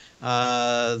drop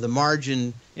the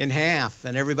margin in half,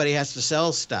 and everybody has to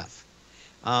sell stuff.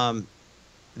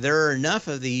 There are enough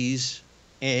of these,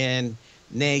 and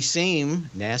Nassim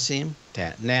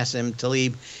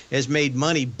Taleb has made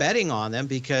money betting on them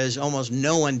because almost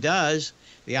no one does.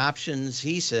 The options,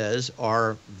 he says,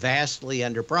 are vastly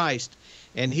underpriced,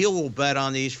 and he will bet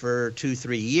on these for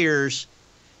 2-3 years,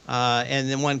 and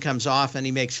then one comes off and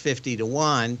he makes 50 to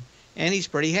 1, and he's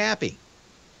pretty happy.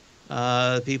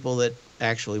 People that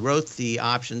actually wrote the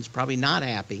options probably not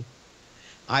happy.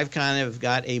 I've kind of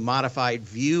got a modified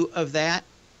view of that,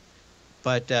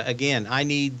 but again, I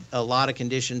need a lot of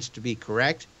conditions to be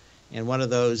correct, and one of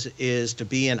those is to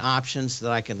be in options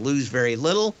that I can lose very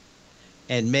little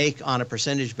and make on a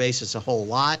percentage basis a whole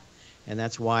lot, and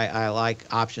that's why I like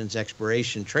options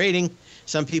expiration trading.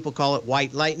 Some people call it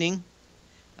white lightning.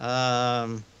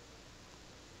 If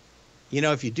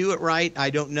you do it right, I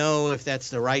don't know if that's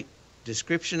the right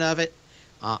description of it.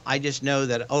 I just know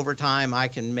that over time I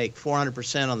can make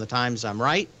 400% on the times I'm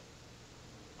right,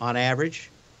 on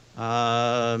average.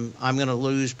 I'm going to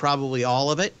lose probably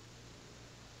all of it,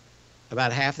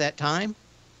 about half that time.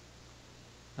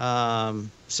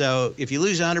 So if you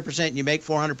lose 100% and you make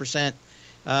 400%,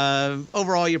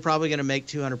 overall you're probably going to make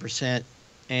 200%,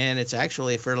 and it's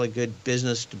actually a fairly good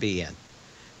business to be in.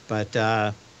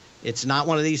 But it's not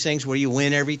one of these things where you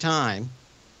win every time,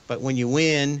 but when you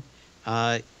win,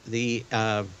 the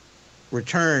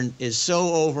return is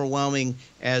so overwhelming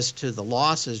as to the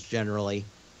losses generally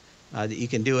that you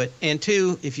can do it. And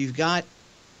two, if you've got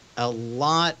a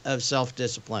lot of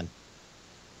self-discipline,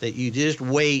 that you just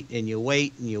wait and you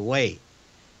wait and you wait,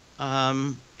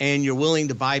 and you're willing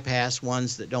to bypass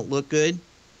ones that don't look good,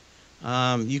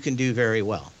 you can do very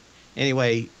well.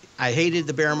 Anyway, I hated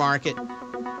the bear market,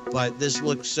 but this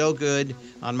looked so good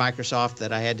on Microsoft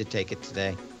that I had to take it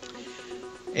today.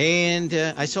 And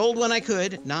I sold when I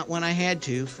could, not when I had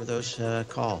to, for those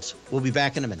calls. We'll be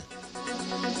back in a minute.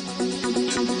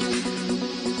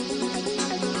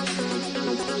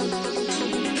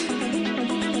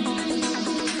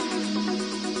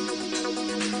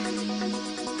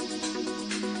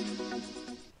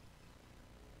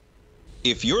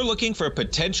 If you're looking for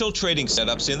potential trading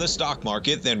setups in the stock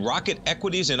market, then Rocket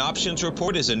Equities and Options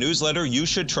Report is a newsletter you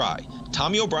should try.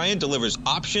 Tommy O'Brien delivers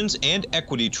options and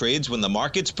equity trades when the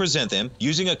markets present them,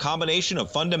 using a combination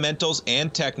of fundamentals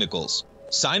and technicals.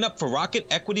 Sign up for Rocket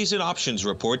Equities and Options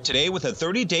Report today with a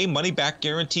 30-day money-back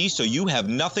guarantee, so you have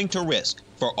nothing to risk.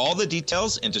 For all the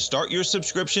details and to start your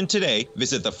subscription today,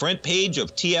 visit the front page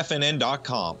of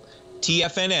TFNN.com.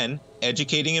 TFNN,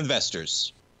 educating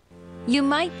investors. You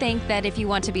might think that if you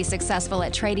want to be successful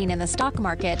at trading in the stock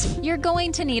market, you're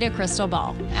going to need a crystal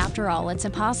ball. After all, it's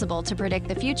impossible to predict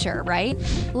the future, right?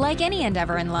 Like any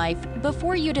endeavor in life,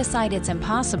 before you decide it's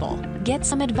impossible, get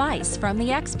some advice from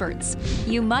the experts.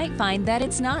 You might find that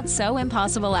it's not so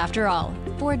impossible after all.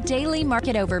 For daily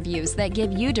market overviews that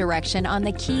give you direction on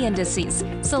the key indices,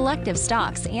 selective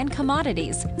stocks, and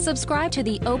commodities, subscribe to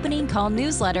the Opening Call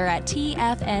newsletter at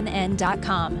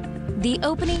TFNN.com. The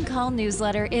Opening Call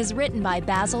newsletter is written by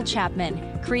Basil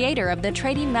Chapman, creator of the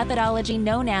trading methodology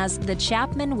known as the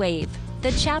Chapman Wave.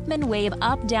 The Chapman Wave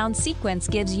up-down sequence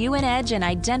gives you an edge in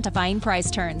identifying price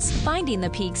turns, finding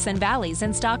the peaks and valleys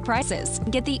in stock prices.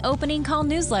 Get the Opening Call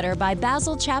newsletter by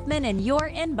Basil Chapman in your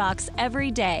inbox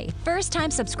every day. First-time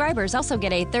subscribers also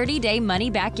get a 30-day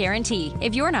money-back guarantee.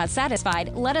 If you're not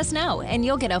satisfied, let us know, and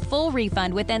you'll get a full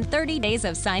refund within 30 days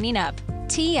of signing up.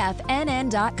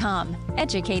 TFNN.com,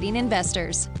 educating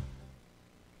investors.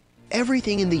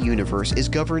 Everything in the universe is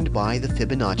governed by the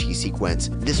Fibonacci sequence.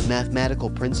 This mathematical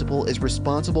principle is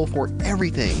responsible for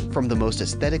everything from the most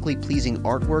aesthetically pleasing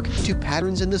artwork to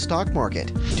patterns in the stock market.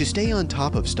 To stay on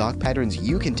top of stock patterns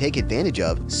you can take advantage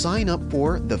of, sign up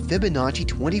for the Fibonacci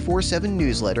 24/7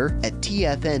 newsletter at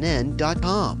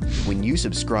TFNN.com. When you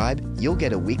subscribe, you'll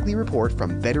get a weekly report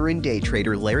from veteran day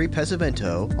trader Larry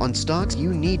Pesavento on stocks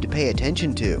you need to pay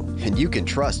attention to. And you can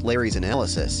trust Larry's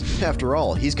analysis. After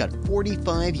all, he's got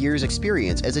 45 years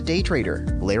experience as a day trader.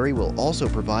 Larry will also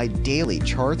provide daily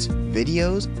charts,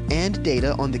 videos, and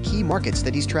data on the key markets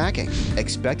that he's tracking.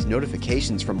 Expect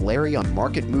notifications from Larry on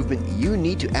market movement you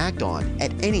need to act on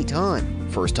at any time.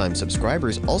 First-time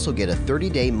subscribers also get a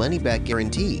 30-day money-back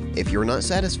guarantee. If you're not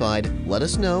satisfied, let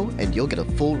us know and you'll get a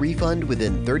full refund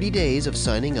within 30 days of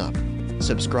signing up.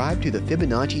 Subscribe to the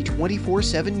Fibonacci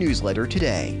 24/7 newsletter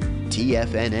today.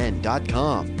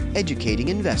 TFNN.com, educating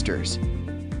investors.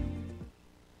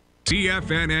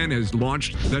 TFNN has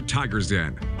launched the Tiger's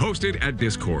Den, hosted at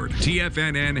Discord.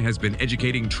 TFNN has been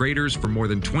educating traders for more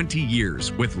than 20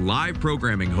 years, with live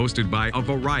programming hosted by a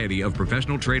variety of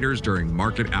professional traders during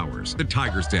market hours. The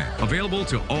Tiger's Den, available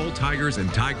to all tigers and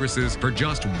tigresses for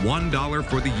just $1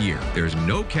 for the year. There's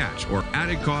no catch or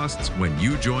added costs when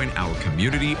you join our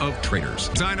community of traders.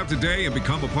 Sign up today and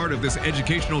become a part of this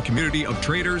educational community of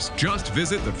traders. Just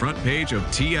visit the front page of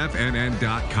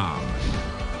TFNN.com.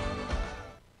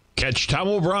 Catch Tom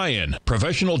O'Brien,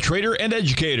 professional trader and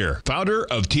educator, founder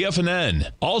of TFNN.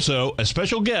 Also, a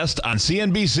special guest on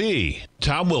CNBC.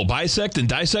 Tom will bisect and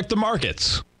dissect the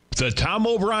markets. The Tom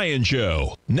O'Brien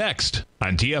Show, next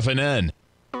on TFNN.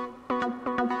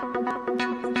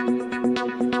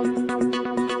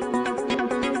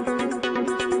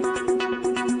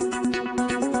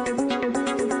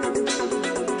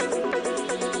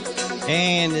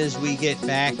 And as we get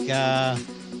back,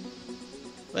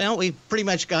 well, we pretty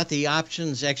much got the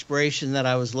options expiration that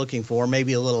I was looking for,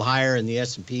 maybe a little higher in the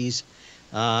S&Ps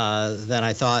than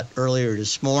I thought earlier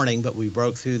this morning, but we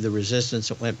broke through the resistance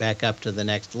and went back up to the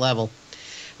next level.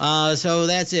 So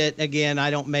that's it. Again, I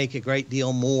don't make a great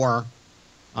deal more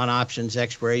on options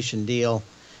expiration deal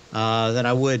than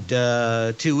I would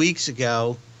 2 weeks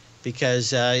ago,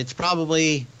 because it's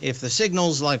probably, if the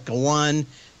signal's like a 1,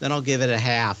 then I'll give it a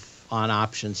half on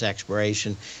options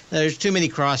expiration. There's too many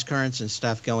cross currents and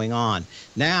stuff going on.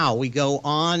 Now we go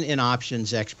on in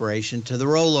options expiration to the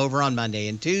rollover on Monday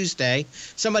and Tuesday.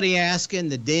 Somebody asked in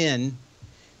the den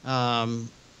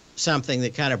something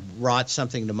that kind of brought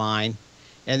something to mind,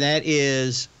 and that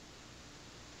is,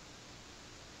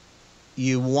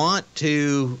 you want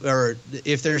to, or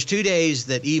if there's 2 days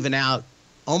that even out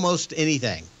almost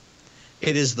anything,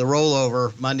 it is the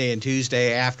rollover Monday and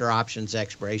Tuesday after options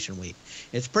expiration week.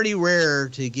 It's pretty rare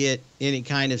to get any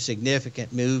kind of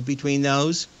significant move between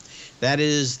those. That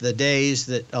is the days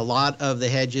that a lot of the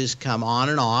hedges come on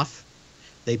and off.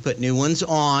 They put new ones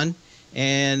on,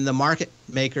 and the market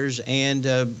makers and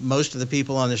most of the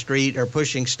people on the street are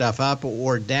pushing stuff up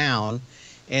or down.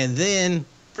 And then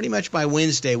pretty much by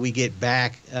Wednesday, we get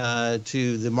back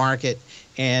to the market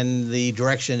and the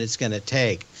direction it's going to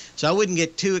take. So I wouldn't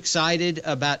get too excited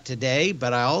about today,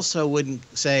 but I also wouldn't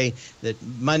say that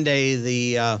Monday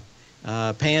the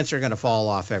pants are going to fall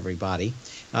off everybody.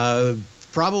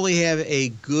 Probably have a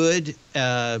good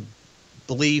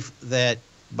belief that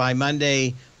by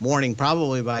Monday morning,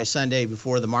 probably by Sunday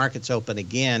before the markets open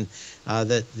again,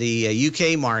 that the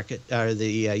UK market, or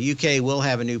the UK will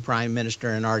have a new prime minister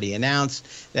and already announced.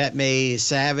 That may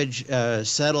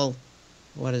settle,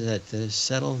 what is it,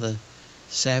 settle the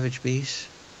savage beast?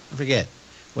 I forget,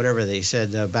 whatever they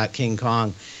said about King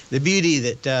Kong. The beauty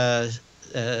that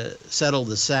settled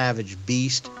the savage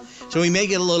beast. So we may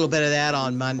get a little bit of that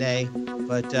on Monday,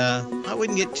 but I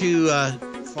wouldn't get too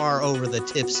far over the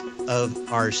tips of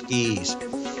our skis.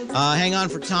 Hang on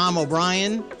for Tom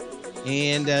O'Brien,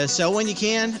 and sell when you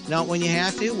can, not when you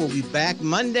have to. We'll be back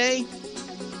Monday.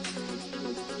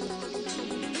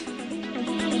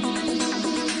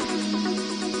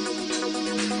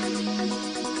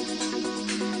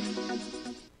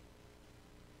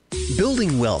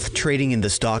 Building wealth trading in the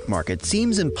stock market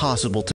seems impossible to